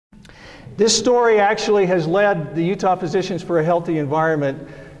This story actually has led the Utah Physicians for a Healthy Environment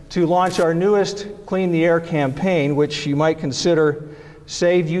to launch our newest Clean the Air campaign, which you might consider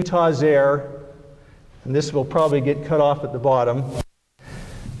Save Utah's Air, and this will probably get cut off at the bottom.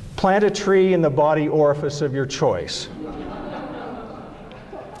 Plant a tree in the body orifice of your choice.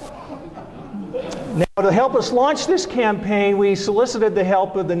 Now, to help us launch this campaign, we solicited the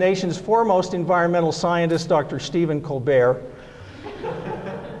help of the nation's foremost environmental scientist, Dr. Stephen Colbert.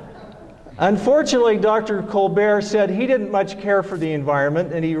 Unfortunately, Dr. Colbert said he didn't much care for the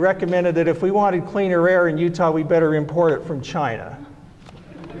environment, and he recommended that if we wanted cleaner air in Utah, we better import it from China.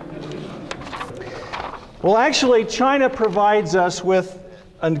 Well, actually, China provides us with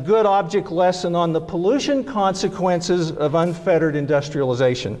a good object lesson on the pollution consequences of unfettered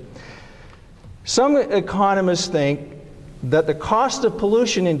industrialization. Some economists think that the cost of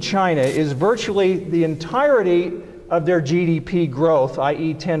pollution in China is virtually the entirety of their GDP growth,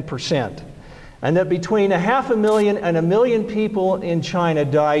 i.e. 10%, and that between 500,000 and 1 million people in China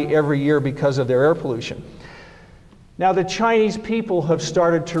die every year because of their air pollution. Now, the Chinese people have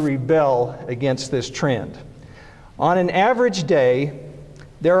started to rebel against this trend. On an average day,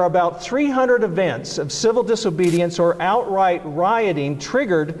 there are about 300 events of civil disobedience or outright rioting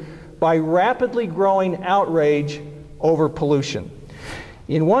triggered by rapidly growing outrage over pollution.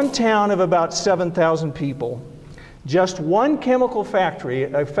 In one town of about 7,000 people, just one chemical factory,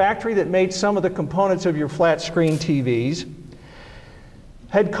 a factory that made some of the components of your flat screen TVs,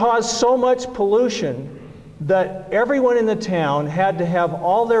 had caused so much pollution that everyone in the town had to have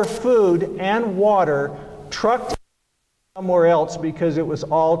all their food and water trucked somewhere else because it was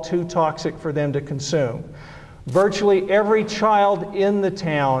all too toxic for them to consume. Virtually every child in the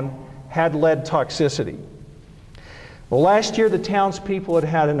town had lead toxicity. Well, last year the townspeople had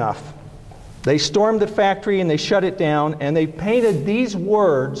had enough. They stormed the factory and they shut it down, and they painted these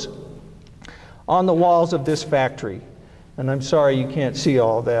words on the walls of this factory. And I'm sorry you can't see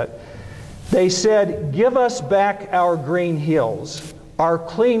all of that. They said, "Give us back our green hills, our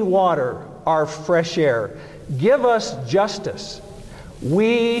clean water, our fresh air. Give us justice.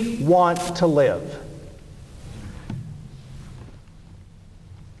 We want to live."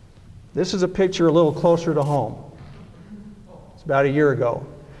 This is a picture a little closer to home. It's about a year ago.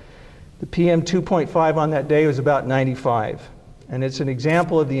 The PM 2.5 on that day was about 95. And it's an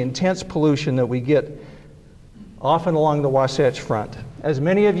example of the intense pollution that we get often along the Wasatch Front. As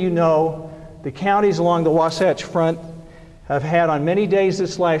many of you know, the counties along the Wasatch Front have had on many days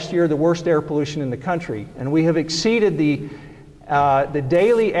this last year the worst air pollution in the country. And we have exceeded the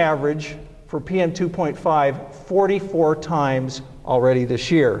daily average for PM 2.5 44 times already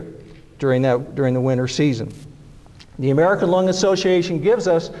this year during the winter season. The American Lung Association gives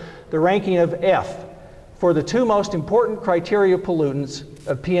us the ranking of F for the two most important criteria pollutants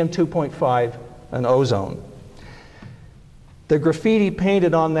of PM 2.5 and ozone. The graffiti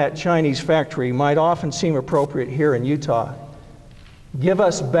painted on that Chinese factory might often seem appropriate here in Utah. Give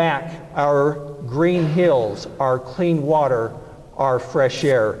us back our green hills, our clean water, our fresh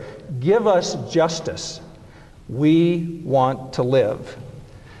air. Give us justice. We want to live.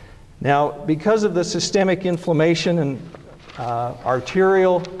 Now, because of the systemic inflammation and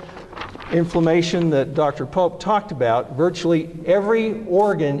arterial inflammation that Dr. Pope talked about, virtually every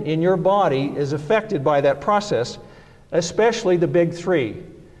organ in your body is affected by that process, especially the big three.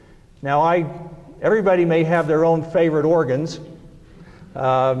 Now, everybody may have their own favorite organs.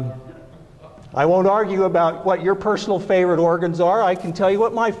 I won't argue about what your personal favorite organs are. I can tell you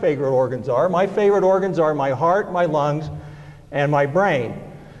what my favorite organs are. My favorite organs are my heart, my lungs, and my brain.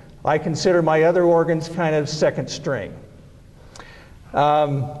 I consider my other organs kind of second string.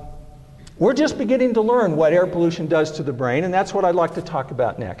 We're just beginning to learn what air pollution does to the brain, and that's what I'd like to talk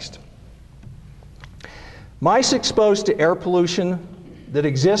about next. Mice exposed to air pollution that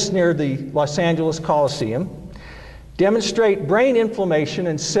exists near the Los Angeles Coliseum demonstrate brain inflammation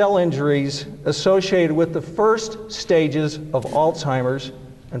and cell injuries associated with the first stages of Alzheimer's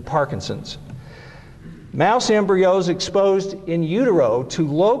and Parkinson's. Mouse embryos exposed in utero to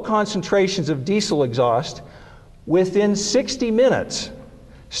low concentrations of diesel exhaust within 60 minutes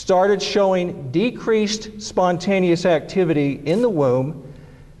started showing decreased spontaneous activity in the womb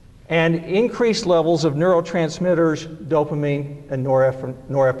and increased levels of neurotransmitters, dopamine, and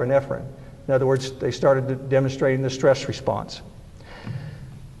norepinephrine. In other words, they started demonstrating the stress response.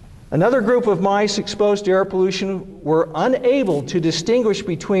 Another group of mice exposed to air pollution were unable to distinguish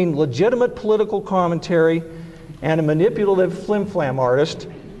between legitimate political commentary and a manipulative flim-flam artist.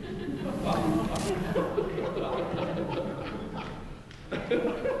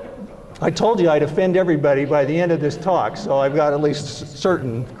 I told you I'd offend everybody by the end of this talk, so I've got at least a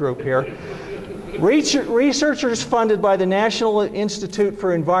certain group here. Researchers funded by the National Institute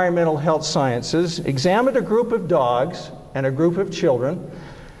for Environmental Health Sciences examined a group of dogs and a group of children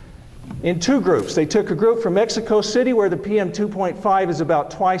in two groups. They took a group from Mexico City, where the PM 2.5 is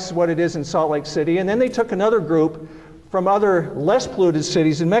about twice what it is in Salt Lake City, and then they took another group from other less polluted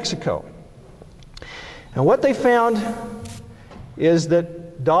cities in Mexico. And what they found is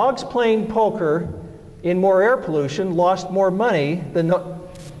that dogs playing poker in more air pollution lost more money than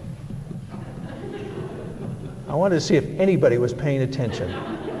I wanted to see if anybody was paying attention.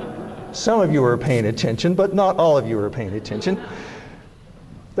 Some of you were paying attention, but not all of you were paying attention.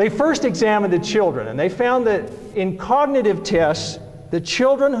 They first examined the children, and they found that in cognitive tests, the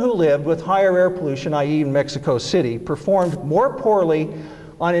children who lived with higher air pollution, i.e. in Mexico City, performed more poorly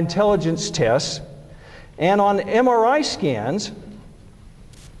on intelligence tests, and on MRI scans,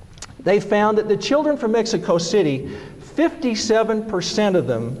 they found that the children from Mexico City, 57% of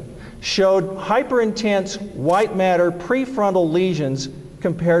them showed hyperintense white matter prefrontal lesions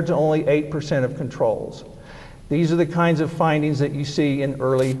compared to only 8% of controls. These are the kinds of findings that you see in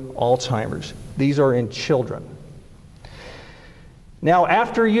early Alzheimer's. These are in children. Now,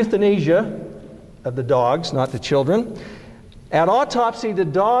 after euthanasia of the dogs, not the children, at autopsy, the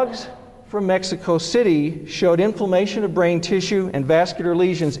dogs from Mexico City showed inflammation of brain tissue and vascular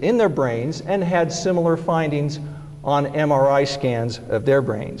lesions in their brains and had similar findings on MRI scans of their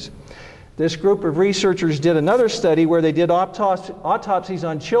brains. This group of researchers did another study where they did autopsies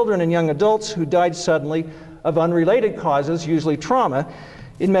on children and young adults who died suddenly of unrelated causes, usually trauma,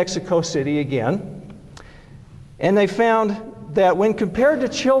 in Mexico City again. And they found that when compared to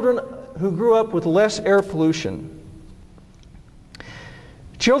children who grew up with less air pollution,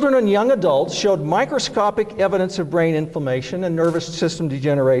 children and young adults showed microscopic evidence of brain inflammation and nervous system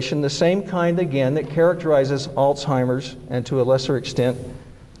degeneration, the same kind, again, that characterizes Alzheimer's and, to a lesser extent,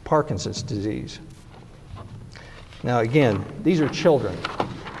 Parkinson's disease. Now, again, these are children.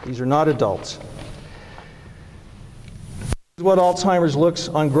 These are not adults. This is what Alzheimer's looks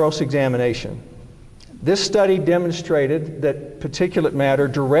on gross examination. This study demonstrated that particulate matter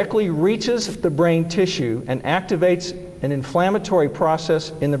directly reaches the brain tissue and activates an inflammatory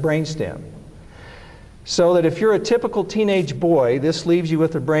process in the brainstem. So that if you're a typical teenage boy, this leaves you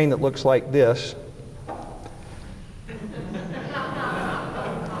with a brain that looks like this.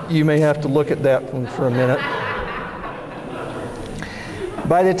 You may have to look at that one for a minute.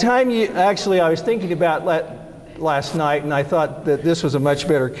 By the time you, actually I was thinking about that last night, and I thought that this was a much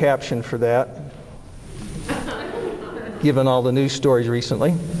better caption for that, given all the news stories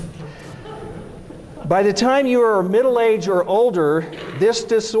recently. By the time you are middle-aged or older, this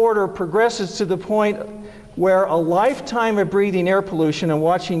disorder progresses to the point where a lifetime of breathing air pollution and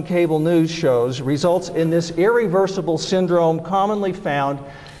watching cable news shows results in this irreversible syndrome commonly found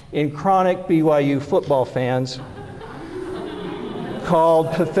in chronic BYU football fans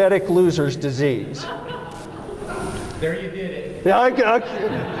called pathetic loser's disease. There you did it. Yeah, I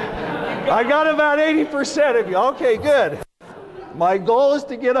got about 80% of you. Okay, good. My goal is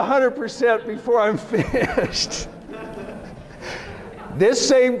to get 100% before I'm finished. This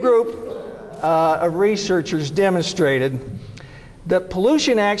same group of researchers demonstrated that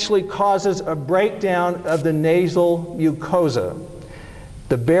pollution actually causes a breakdown of the nasal mucosa,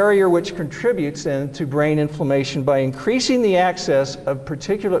 the barrier which contributes then to brain inflammation by increasing the access of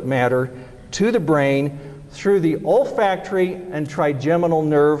particulate matter to the brain through the olfactory and trigeminal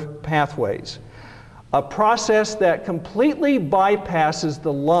nerve pathways, a process that completely bypasses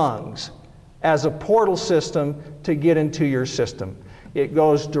the lungs as a portal system to get into your system. It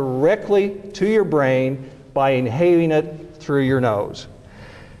goes directly to your brain by inhaling it through your nose.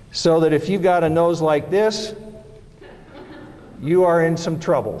 So that if you've got a nose like this, you are in some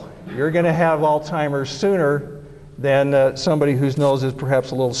trouble. You're going to have Alzheimer's sooner than somebody whose nose is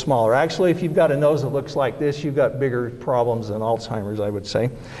perhaps a little smaller. Actually, if you've got a nose that looks like this, you've got bigger problems than Alzheimer's, I would say.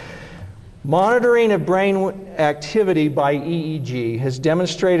 Monitoring of brain activity by EEG has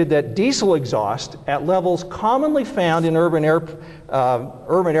demonstrated that diesel exhaust at levels commonly found in urban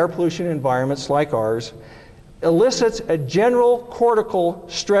air pollution environments like ours elicits a general cortical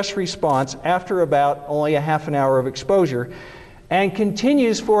stress response after about only a half an hour of exposure and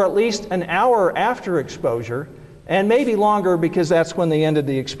continues for at least an hour after exposure, and maybe longer because that's when they ended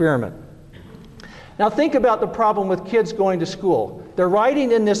the experiment. Now think about the problem with kids going to school. They're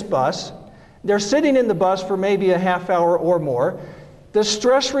riding in this bus. They're sitting in the bus for maybe a half hour or more. The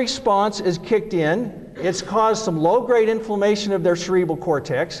stress response is kicked in. It's caused some low-grade inflammation of their cerebral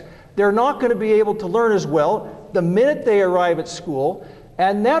cortex. They're not going to be able to learn as well the minute they arrive at school.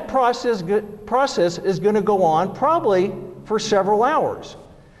 And that process is going to go on probably for several hours.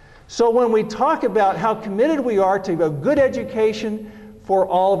 So when we talk about how committed we are to a good education for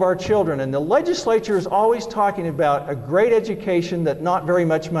all of our children, and the legislature is always talking about a great education that not very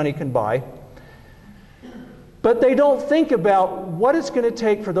much money can buy, but they don't think about what it's going to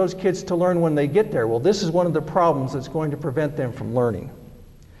take for those kids to learn when they get there. Well, this is one of the problems that's going to prevent them from learning.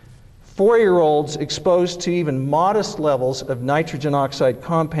 4-year-olds exposed to even modest levels of nitrogen oxide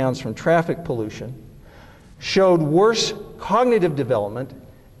compounds from traffic pollution showed worse cognitive development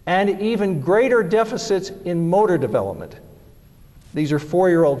and even greater deficits in motor development. These are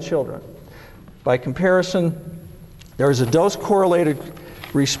 4-year-old children. By comparison, there is a dose-correlated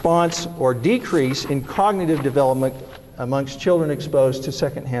response or decrease in cognitive development amongst children exposed to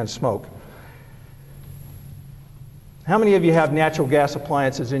secondhand smoke. How many of you have natural gas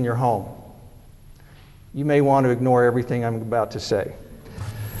appliances in your home? You may want to ignore everything I'm about to say.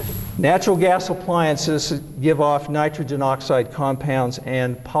 Natural gas appliances give off nitrogen oxide compounds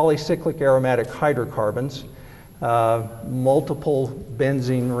and polycyclic aromatic hydrocarbons, multiple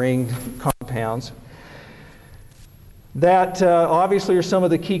benzene ringed compounds. That obviously are some of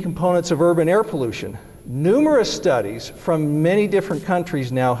the key components of urban air pollution. Numerous studies from many different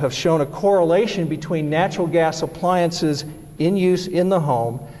countries now have shown a correlation between natural gas appliances in use in the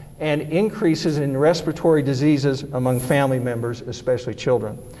home and increases in respiratory diseases among family members, especially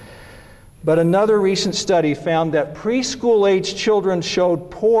children. But another recent study found that preschool-age children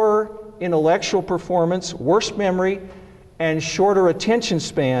showed poor intellectual performance, worse memory, and shorter attention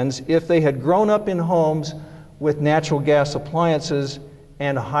spans if they had grown up in homes with natural gas appliances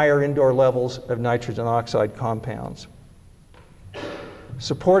and higher indoor levels of nitrogen oxide compounds.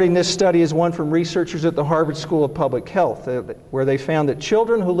 Supporting this study is one from researchers at the Harvard School of Public Health, where they found that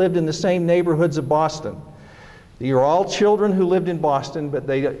children who lived in the same neighborhoods of Boston, these are all children who lived in Boston, but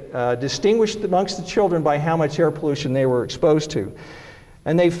they distinguished amongst the children by how much air pollution they were exposed to.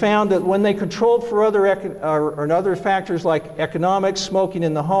 And they found that when they controlled for other factors like economics, smoking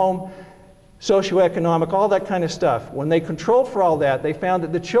in the home, socioeconomic, all that kind of stuff. When they controlled for all that, they found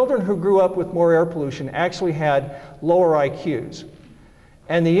that the children who grew up with more air pollution actually had lower IQs.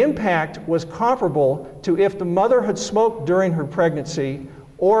 And the impact was comparable to if the mother had smoked during her pregnancy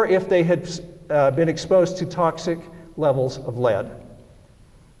or if they had been exposed to toxic levels of lead.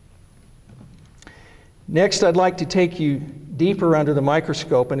 Next, I'd like to take you deeper under the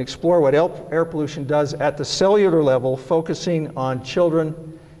microscope and explore what air pollution does at the cellular level, focusing on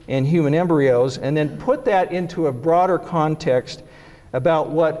children and human embryos, and then put that into a broader context about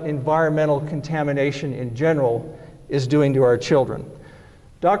what environmental contamination in general is doing to our children.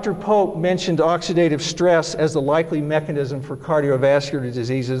 Dr. Pope mentioned oxidative stress as the likely mechanism for cardiovascular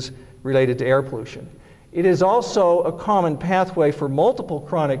diseases related to air pollution. It is also a common pathway for multiple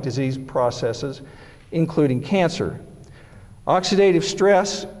chronic disease processes, including cancer. Oxidative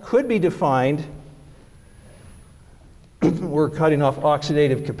stress could be defined we're cutting off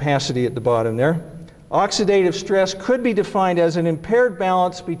oxidative capacity at the bottom there. Oxidative stress could be defined as an impaired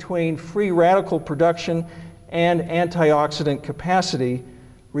balance between free radical production and antioxidant capacity,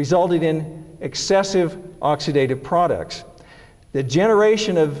 resulting in excessive oxidative products. The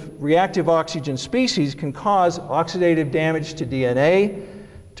generation of reactive oxygen species can cause oxidative damage to DNA,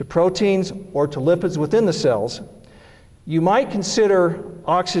 to proteins, or to lipids within the cells. You might consider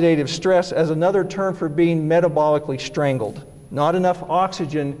oxidative stress as another term for being metabolically strangled. Not enough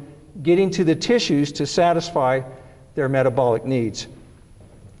oxygen getting to the tissues to satisfy their metabolic needs.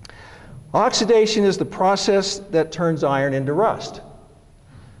 Oxidation is the process that turns iron into rust.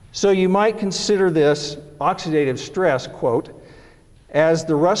 So you might consider this oxidative stress, quote, as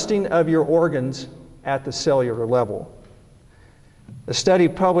the rusting of your organs at the cellular level. A study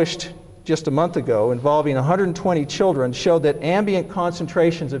published just a month ago involving 120 children showed that ambient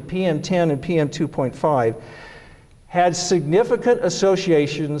concentrations of PM10 and PM2.5 had significant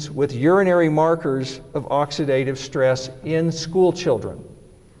associations with urinary markers of oxidative stress in school children.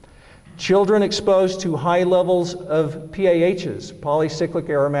 Children exposed to high levels of PAHs, polycyclic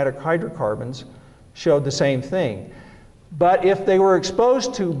aromatic hydrocarbons, showed the same thing. But if they were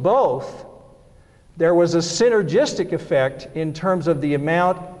exposed to both, there was a synergistic effect in terms of the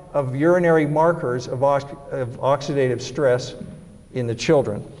amount of urinary markers of oxidative stress in the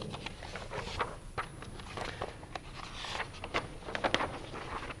children.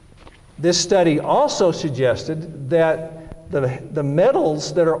 This study also suggested that the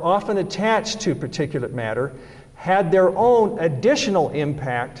metals that are often attached to particulate matter had their own additional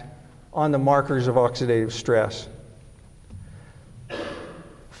impact on the markers of oxidative stress.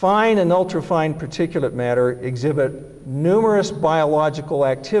 fine and ultrafine particulate matter exhibit numerous biological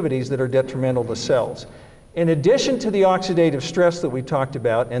activities that are detrimental to cells. In addition to the oxidative stress that we talked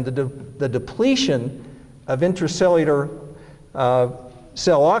about and the depletion of intracellular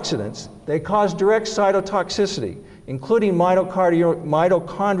cell oxidants, they cause direct cytotoxicity, including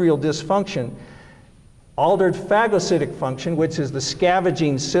mitochondrial dysfunction, altered phagocytic function, which is the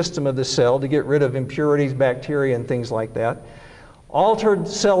scavenging system of the cell to get rid of impurities, bacteria, and things like that, altered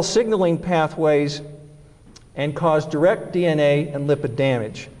cell signaling pathways, and cause direct DNA and lipid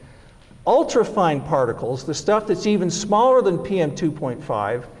damage. Ultrafine particles, the stuff that's even smaller than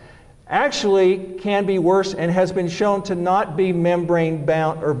PM2.5, actually can be worse and has been shown to not be membrane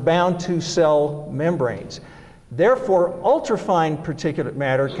bound or bound to cell membranes. Therefore, ultrafine particulate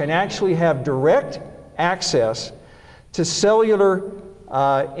matter can actually have direct access to cellular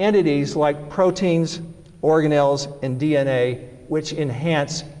entities like proteins, organelles, and DNA, which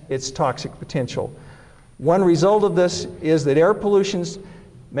enhance its toxic potential. One result of this is that air pollution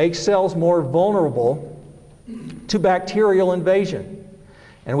makes cells more vulnerable to bacterial invasion.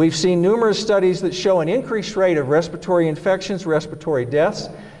 And we've seen numerous studies that show an increased rate of respiratory infections, respiratory deaths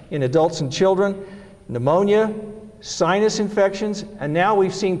in adults and children, pneumonia, sinus infections, and now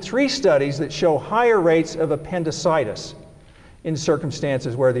we've seen 3 studies that show higher rates of appendicitis in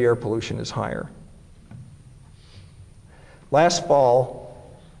circumstances where the air pollution is higher. Last fall,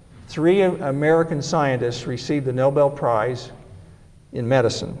 3 American scientists received the Nobel Prize in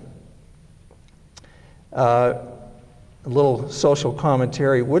medicine. A little social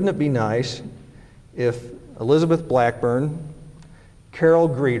commentary. Wouldn't it be nice if Elizabeth Blackburn, Carol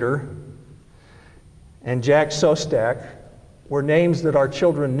Greeter, and Jack Sostak were names that our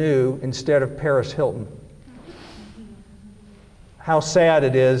children knew instead of Paris Hilton? How sad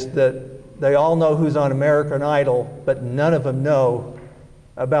it is that they all know who's on American Idol, but none of them know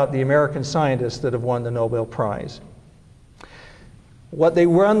about the American scientists that have won the Nobel Prize. What they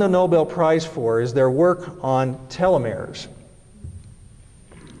won the Nobel Prize for is their work on telomeres.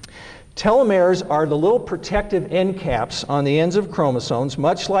 Telomeres are the little protective end caps on the ends of chromosomes,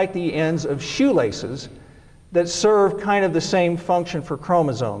 much like the ends of shoelaces, that serve kind of the same function for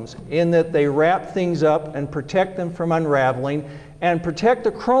chromosomes, in that they wrap things up and protect them from unraveling and protect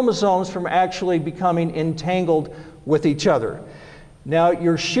the chromosomes from actually becoming entangled with each other. Now,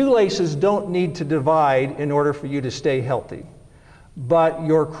 your shoelaces don't need to divide in order for you to stay healthy, but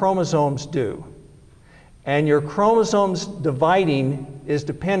your chromosomes do. And your chromosomes dividing is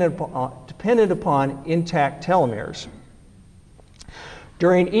dependent upon intact telomeres.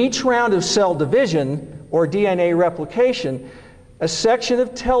 During each round of cell division or DNA replication, a section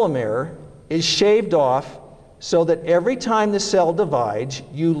of telomere is shaved off so that every time the cell divides,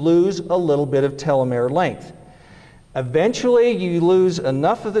 you lose a little bit of telomere length. Eventually, you lose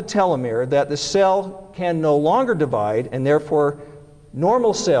enough of the telomere that the cell can no longer divide, and therefore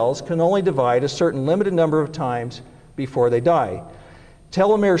normal cells can only divide a certain limited number of times before they die.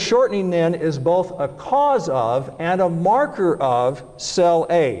 Telomere shortening then is both a cause of and a marker of cell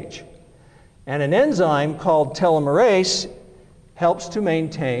age. And an enzyme called telomerase helps to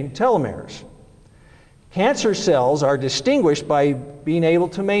maintain telomeres. Cancer cells are distinguished by being able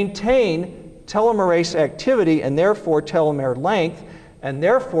to maintain telomerase activity and therefore telomere length, and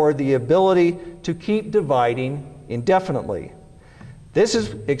therefore the ability to keep dividing indefinitely. This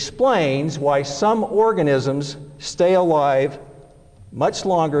explains why some organisms stay alive much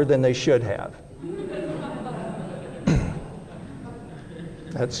longer than they should have.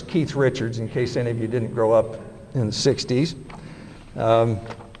 That's Keith Richards, in case any of you didn't grow up in the 60s.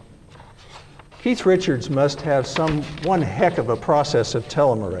 Keith Richards must have one heck of a process of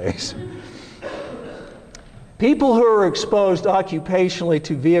telomerase. People who are exposed occupationally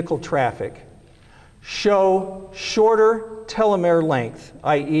to vehicle traffic show shorter telomere length,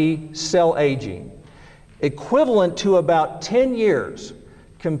 i.e. cell aging, equivalent to about 10 years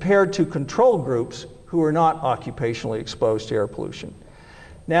compared to control groups who are not occupationally exposed to air pollution.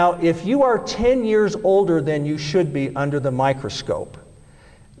 Now, if you are 10 years older than you should be under the microscope,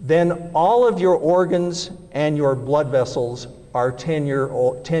 then all of your organs and your blood vessels are 10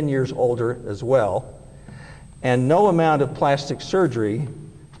 years older as well, and no amount of plastic surgery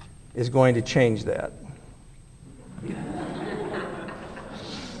is going to change that.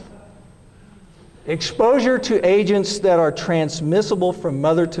 Exposure to agents that are transmissible from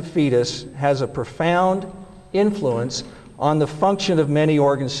mother to fetus has a profound influence on the function of many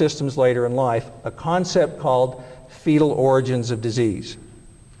organ systems later in life, a concept called fetal origins of disease.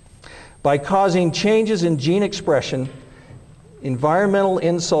 By causing changes in gene expression, environmental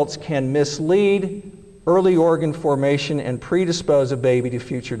insults can mislead early organ formation and predispose a baby to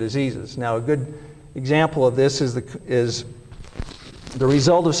future diseases. Now, a good example of this is the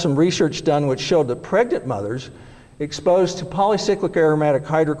result of some research done which showed that pregnant mothers exposed to polycyclic aromatic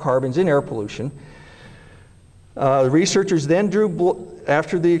hydrocarbons in air pollution. The researchers then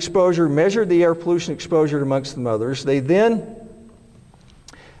after the exposure, measured the air pollution exposure amongst the mothers. They then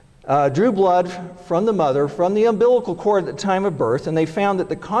drew blood from the mother, from the umbilical cord at the time of birth, and they found that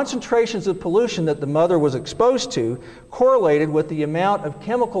the concentrations of pollution that the mother was exposed to correlated with the amount of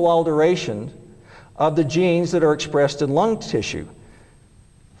chemical alteration of the genes that are expressed in lung tissue.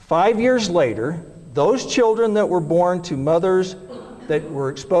 5 years later, those children that were born to mothers that were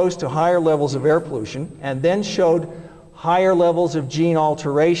exposed to higher levels of air pollution and then showed higher levels of gene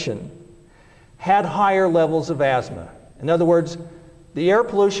alteration had higher levels of asthma. In other words, the air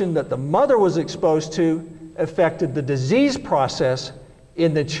pollution that the mother was exposed to affected the disease process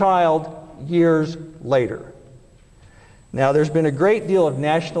in the child years later. Now, there's been a great deal of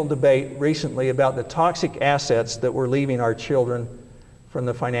national debate recently about the toxic assets that we're leaving our children from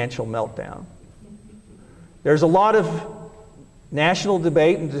the financial meltdown. There's a lot of national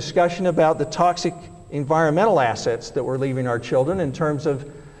debate and discussion about the toxic environmental assets that we're leaving our children in terms of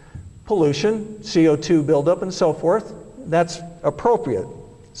pollution, CO2 buildup, and so forth. That's appropriate.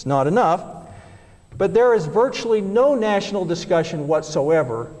 It's not enough. But there is virtually no national discussion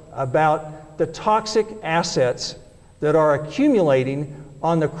whatsoever about the toxic assets that are accumulating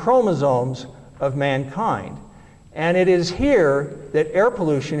on the chromosomes of mankind. And it is here that air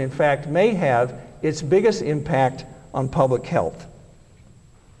pollution, in fact, may have its biggest impact on public health.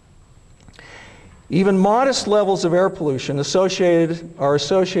 Even modest levels of air pollution are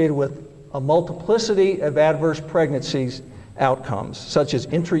associated with a multiplicity of adverse pregnancies outcomes, such as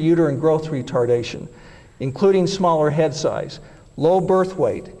intrauterine growth retardation, including smaller head size, low birth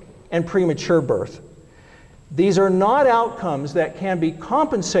weight, and premature birth. These are not outcomes that can be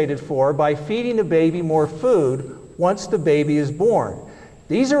compensated for by feeding a baby more food once the baby is born.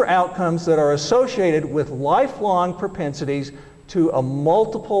 These are outcomes that are associated with lifelong propensities to a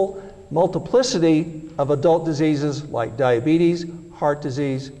multiplicity of adult diseases like diabetes, heart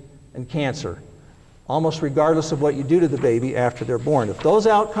disease, and cancer, almost regardless of what you do to the baby after they're born. If those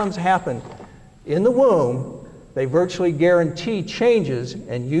outcomes happen in the womb, they virtually guarantee changes,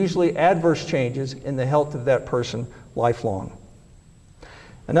 and usually adverse changes, in the health of that person lifelong.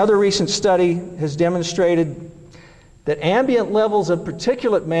 Another recent study has demonstrated that ambient levels of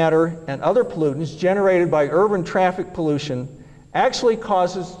particulate matter and other pollutants generated by urban traffic pollution actually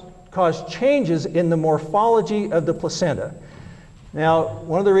cause changes in the morphology of the placenta. Now,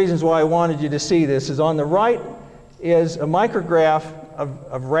 one of the reasons why I wanted you to see this is on the right is a micrograph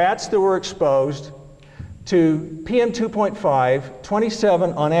of rats that were exposed to PM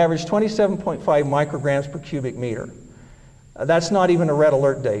 2.5, on average 27.5 micrograms per cubic meter. That's not even a red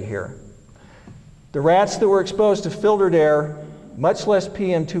alert day here. The rats that were exposed to filtered air, much less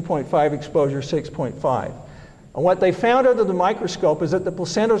PM 2.5 exposure, 6.5. And what they found under the microscope is that the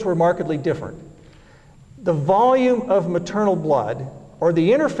placentas were markedly different. The volume of maternal blood, or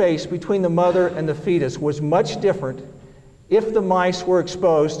the interface between the mother and the fetus, was much different if the mice were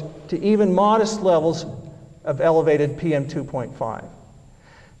exposed to even modest levels of elevated PM 2.5.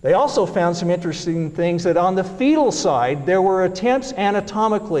 They also found some interesting things, that on the fetal side, there were attempts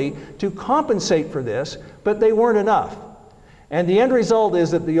anatomically to compensate for this, but they weren't enough. And the end result is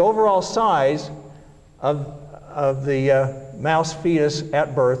that the overall size of the mouse fetus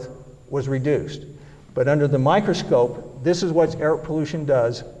at birth was reduced. But under the microscope, this is what air pollution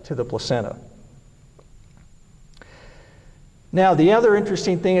does to the placenta. Now, the other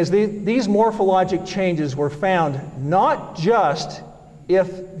interesting thing is these morphologic changes were found not just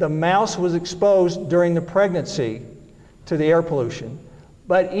if the mouse was exposed during the pregnancy to the air pollution,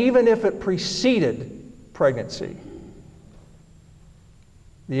 but even if it preceded pregnancy.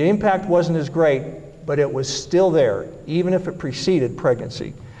 The impact wasn't as great, but it was still there, even if it preceded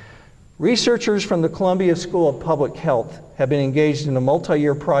pregnancy. Researchers from the Columbia School of Public Health have been engaged in a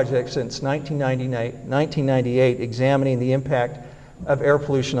multi-year project since 1998 examining the impact of air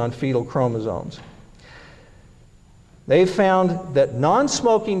pollution on fetal chromosomes. They found that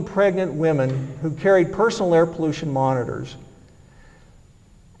non-smoking pregnant women who carried personal air pollution monitors,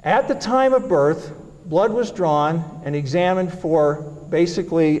 at the time of birth, blood was drawn and examined for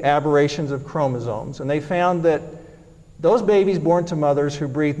basically aberrations of chromosomes. And they found that those babies born to mothers who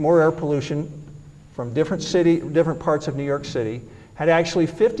breathed more air pollution from different parts of New York City had actually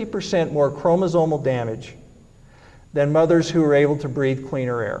 50% more chromosomal damage than mothers who were able to breathe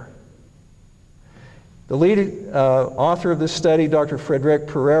cleaner air. The lead author of this study, Dr. Frederic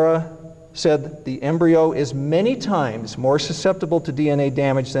Pereira, said the embryo is many times more susceptible to DNA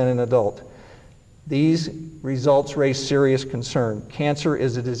damage than an adult. These results raise serious concern. Cancer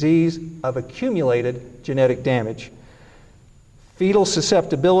is a disease of accumulated genetic damage. Fetal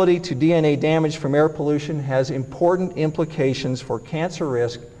susceptibility to DNA damage from air pollution has important implications for cancer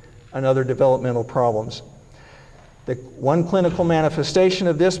risk and other developmental problems. The one clinical manifestation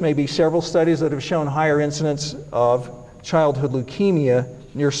of this may be several studies that have shown higher incidence of childhood leukemia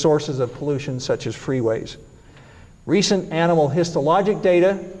near sources of pollution such as freeways. Recent animal histologic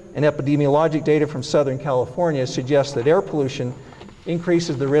data and epidemiologic data from Southern California suggests that air pollution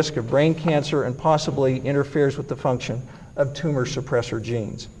increases the risk of brain cancer and possibly interferes with the function of tumor suppressor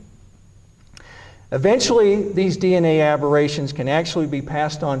genes. Eventually, these DNA aberrations can actually be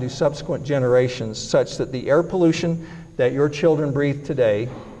passed on to subsequent generations, such that the air pollution that your children breathe today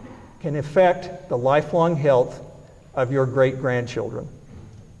can affect the lifelong health of your great-grandchildren.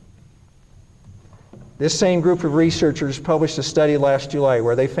 This same group of researchers published a study last July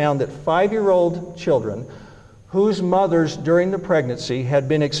where they found that 5-year-old children whose mothers during the pregnancy had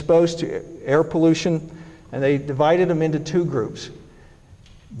been exposed to air pollution, and they divided them into 2 groups.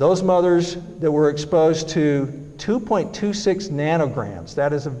 Those mothers that were exposed to 2.26 nanograms,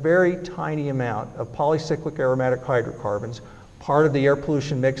 that is a very tiny amount of polycyclic aromatic hydrocarbons, part of the air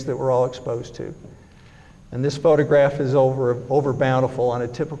pollution mix that we're all exposed to. And this photograph is over Bountiful on a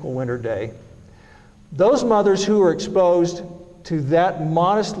typical winter day. Those mothers who were exposed to that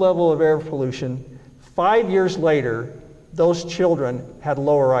modest level of air pollution, 5 years later, those children had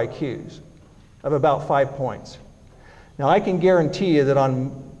lower IQs of about 5 points. Now, I can guarantee you that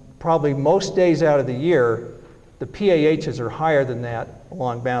on probably most days out of the year, the PAHs are higher than that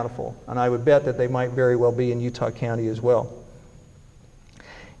along Bountiful, and I would bet that they might very well be in Utah County as well.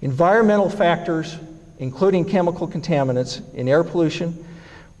 Environmental factors, including chemical contaminants in air pollution,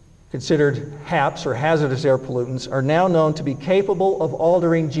 considered HAPs or hazardous air pollutants, are now known to be capable of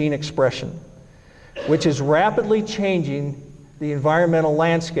altering gene expression, which is rapidly changing the environmental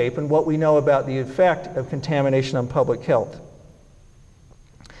landscape and what we know about the effect of contamination on public health.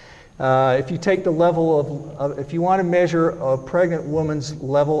 If you take the level if you want to measure a pregnant woman's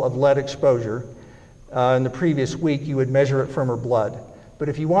level of lead exposure in the previous week, you would measure it from her blood. But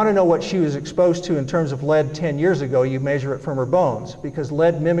if you want to know what she was exposed to in terms of lead 10 years ago, you measure it from her bones, because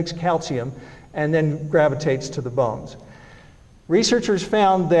lead mimics calcium and then gravitates to the bones. Researchers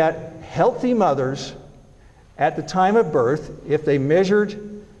found that healthy mothers at the time of birth, if they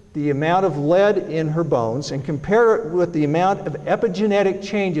measured the amount of lead in her bones and compare it with the amount of epigenetic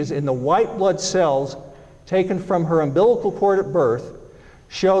changes in the white blood cells taken from her umbilical cord at birth,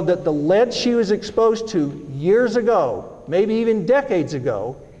 showed that the lead she was exposed to years ago, maybe even decades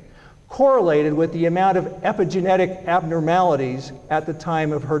ago, correlated with the amount of epigenetic abnormalities at the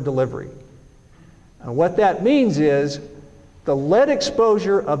time of her delivery. And what that means is the lead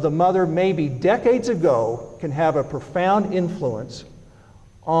exposure of the mother maybe decades ago can have a profound influence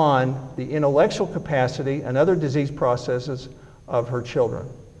on the intellectual capacity and other disease processes of her children.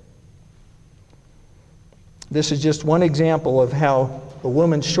 This is just one example of how a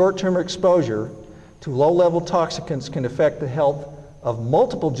woman's short-term exposure to low-level toxicants can affect the health of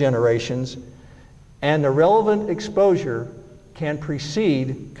multiple generations, and the relevant exposure can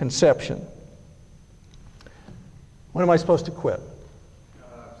precede conception. When am I supposed to quit?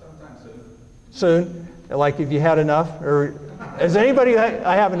 Sometime soon. Soon? Like if you had enough? Or is anybody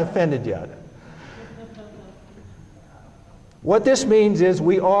I haven't offended yet? What this means is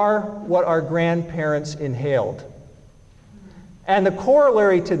we are what our grandparents inhaled. And the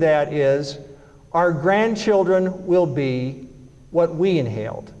corollary to that is our grandchildren will be what we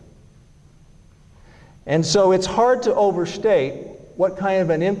inhaled. And so it's hard to overstate what kind of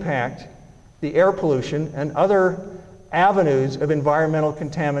an impact the air pollution and other avenues of environmental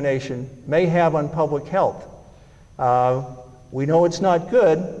contamination may have on public health. We know it's not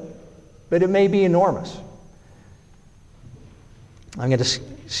good, but it may be enormous. I'm going to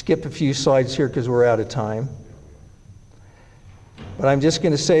skip a few slides here because we're out of time. But I'm just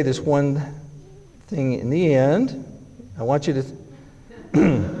going to say this one thing in the end. I want you to...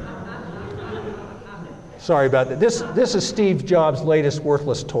 Sorry about that. This is Steve Jobs' latest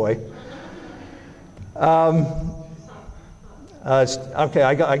worthless toy. Okay,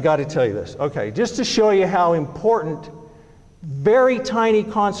 I got to tell you this. Okay, just to show you how important very tiny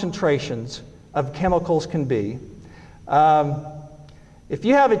concentrations of chemicals can be. If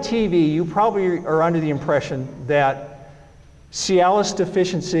you have a TV, you probably are under the impression that Cialis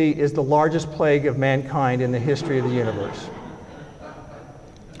deficiency is the largest plague of mankind in the history of the universe.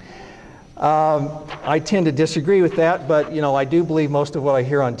 I tend to disagree with that, but I do believe most of what I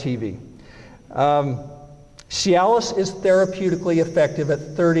hear on TV. Cialis is therapeutically effective at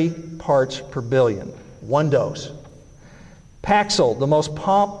 30 parts per billion, one dose. Paxil, the most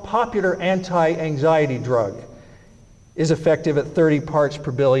popular anti-anxiety drug, is effective at 30 parts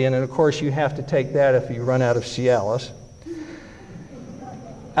per billion, and of course you have to take that if you run out of Cialis.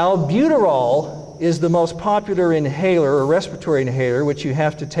 Albuterol is the most popular inhaler, or respiratory inhaler, which you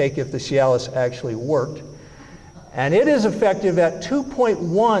have to take if the Cialis actually worked. And it is effective at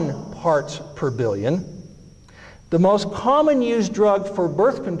 2.1 parts per billion. The most common used drug for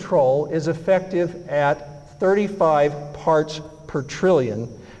birth control is effective at 35 parts per trillion,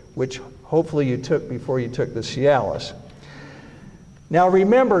 which hopefully you took before you took the Cialis. Now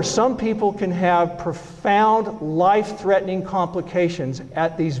remember, some people can have profound life-threatening complications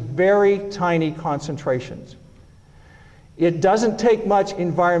at these very tiny concentrations. It doesn't take much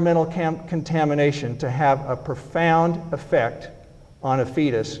environmental contamination to have a profound effect on a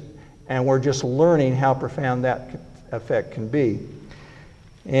fetus, and we're just learning how profound that effect can be.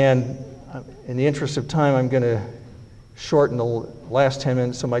 And in the interest of time, I'm going to shorten the last 10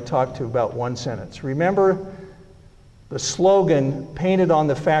 minutes of my talk to about one sentence. Remember the slogan painted on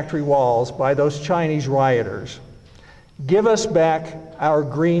the factory walls by those Chinese rioters: "Give us back our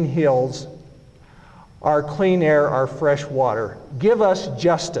green hills, our clean air, our fresh water. Give us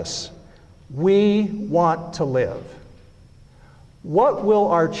justice. We want to live." What will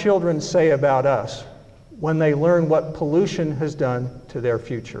our children say about us when they learn what pollution has done to their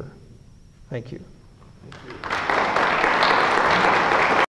future? Thank you.